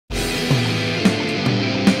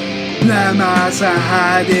Lamar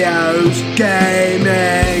Sahadeo's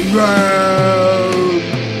gaming room.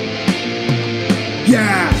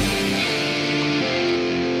 Yeah.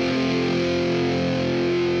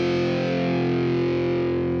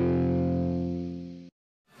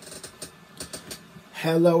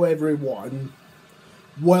 Hello everyone,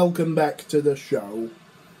 welcome back to the show,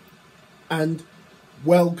 and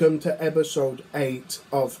welcome to episode 8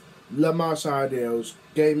 of Lamar Sahadeo's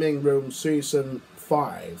Gaming Room Season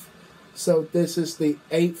 5. So this is the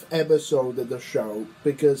 8th episode of the show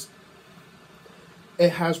because it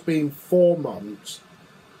has been 4 months.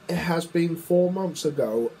 It has been 4 months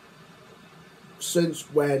ago since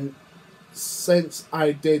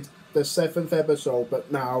I did the 7th episode,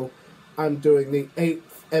 but now I'm doing the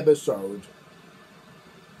 8th episode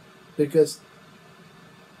because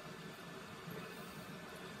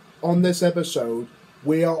on this episode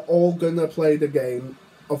we are all gonna play the game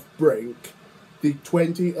of Brink, the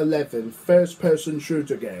 2011 first-person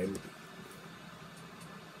shooter game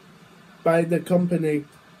by the company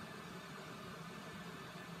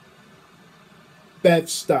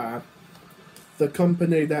Bethesda, the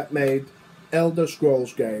company that made Elder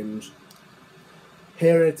Scrolls games.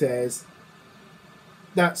 Here it is.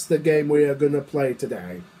 That's the game we are going to play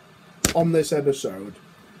today on this episode.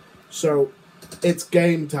 So, it's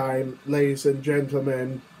game time, ladies and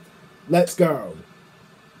gentlemen. Let's go.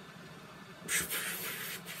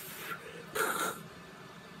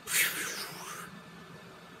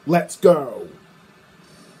 Let's go.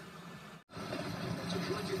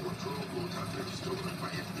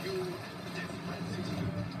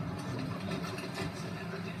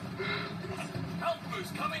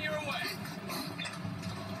 Coming your way.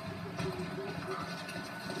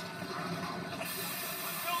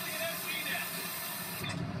 Building an empty nest.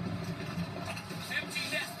 Empty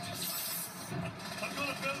nest. I'm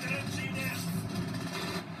gonna build an empty nest.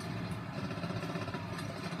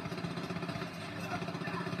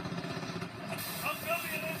 I'm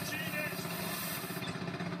building an empty nest.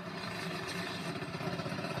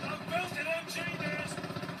 I've built an empty nest.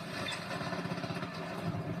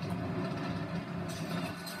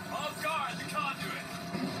 Guard the conduit.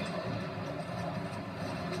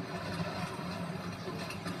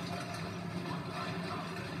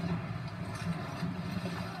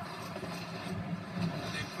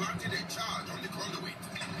 They planted a charge on the conduit.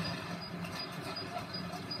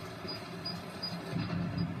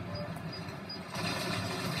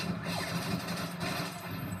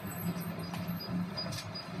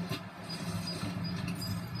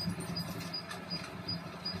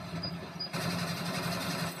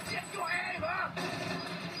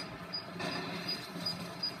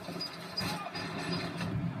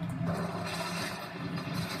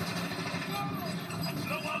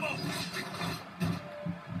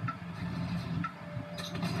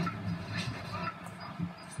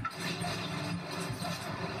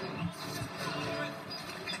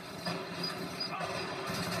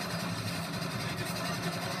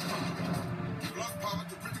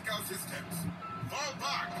 Systems. Fall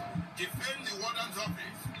back. Defend the warden's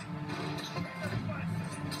office.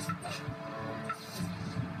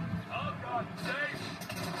 Oh God, save!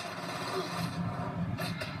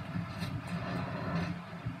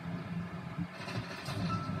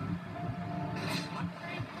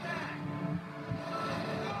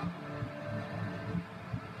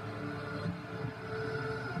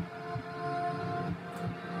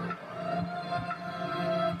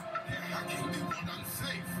 They're hacking the warden's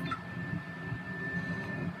safe.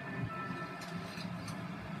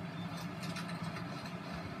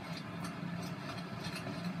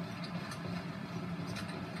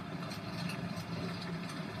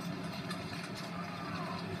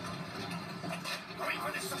 Going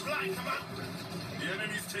for this supply, command! The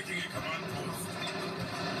enemy's taking a command post.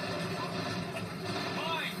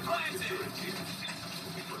 Mine planted!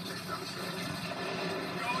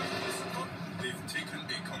 Going for this supply. They've taken a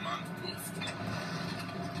command post.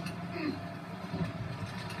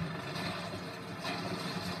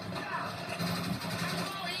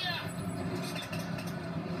 Oh, here!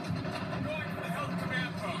 Going for the health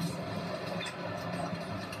command post.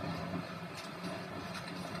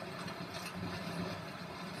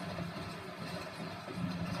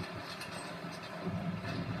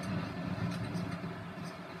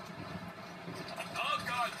 Oh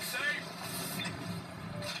God, save!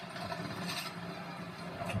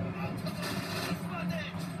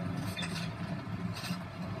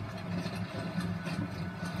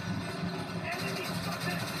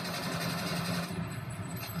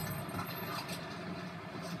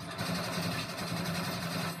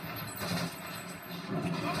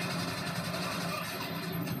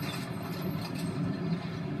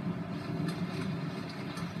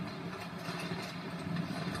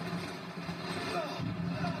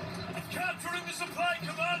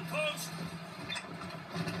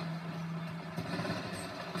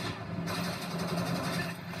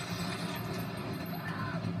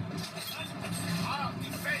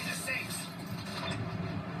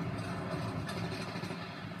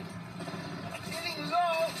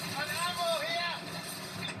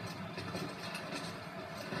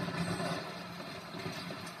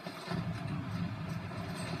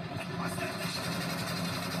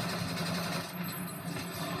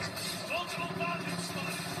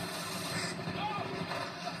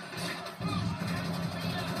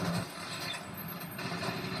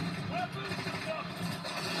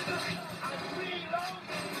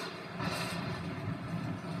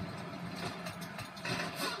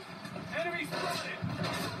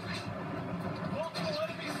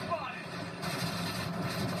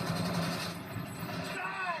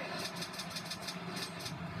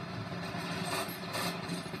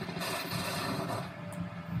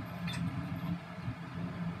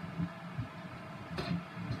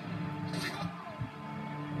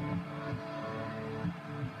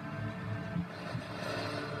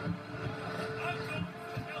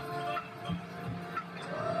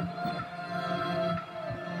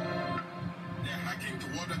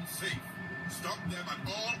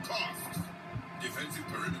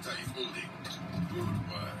 perimeter is holding. Good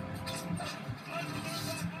work.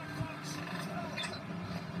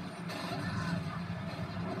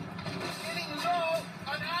 Getting low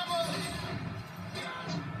on ammo.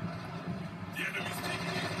 The enemy's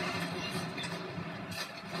taking it.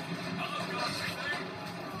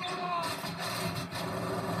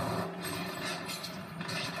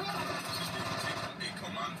 A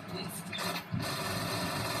command post.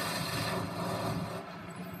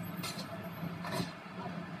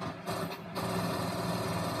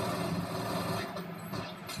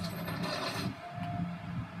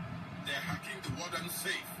 They're hacking the warden's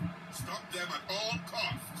safe. Stop them at all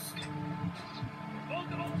costs.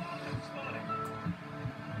 Multiple targets spotted.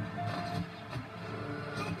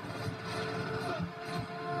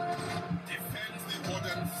 Defend the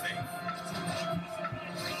warden's safe.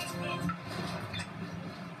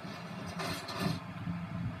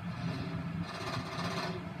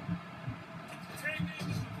 Taking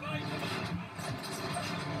the supply command.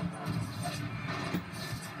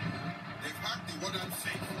 They've hacked the warden's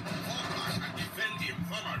safe. Fall back and defend the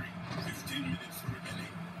infirmary. 15 minutes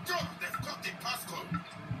remaining. Joe, they've got the passcode.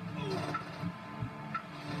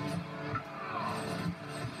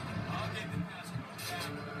 I'll get the passcode.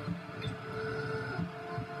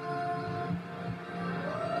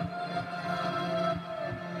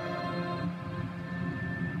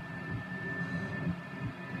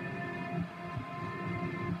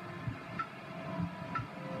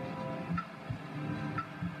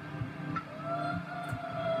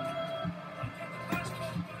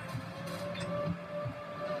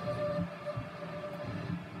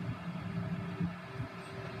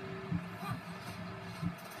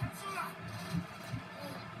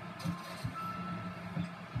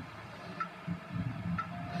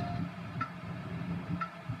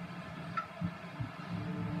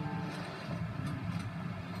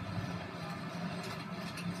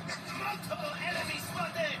 Multiple enemy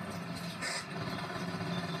spotted.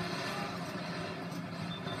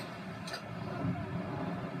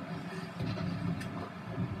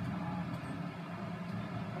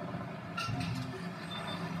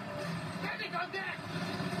 Medic on deck.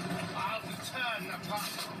 I'll return the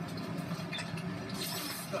passcode.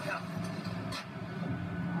 The help.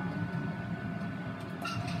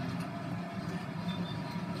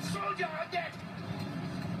 Soldier on deck.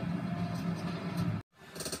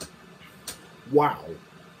 Wow,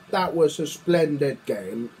 that was a splendid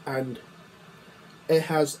game, and it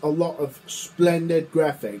has a lot of splendid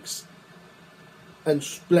graphics and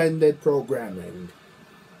splendid programming,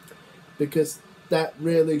 because that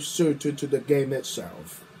really suited to the game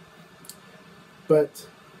itself. But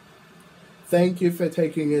thank you for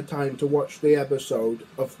taking your time to watch the episode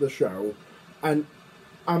of the show, and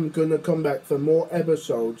I'm gonna come back for more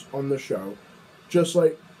episodes on the show, just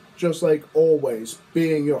like always,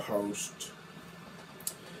 being your host.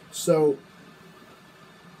 So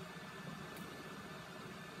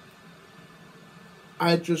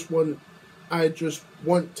I just want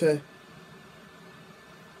to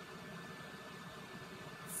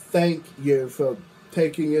thank you for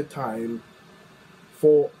taking your time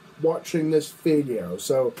for watching this video.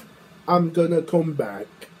 So I'm gonna come back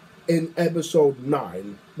in episode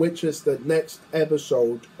 9, which is the next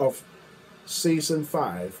episode of season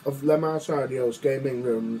 5 of Lamar Sahadeo's Gaming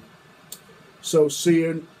Room. So see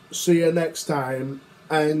you next time,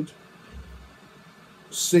 and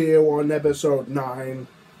see you on episode 9.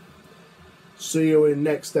 See you in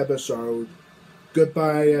next episode.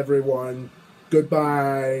 Goodbye, everyone.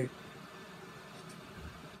 Goodbye.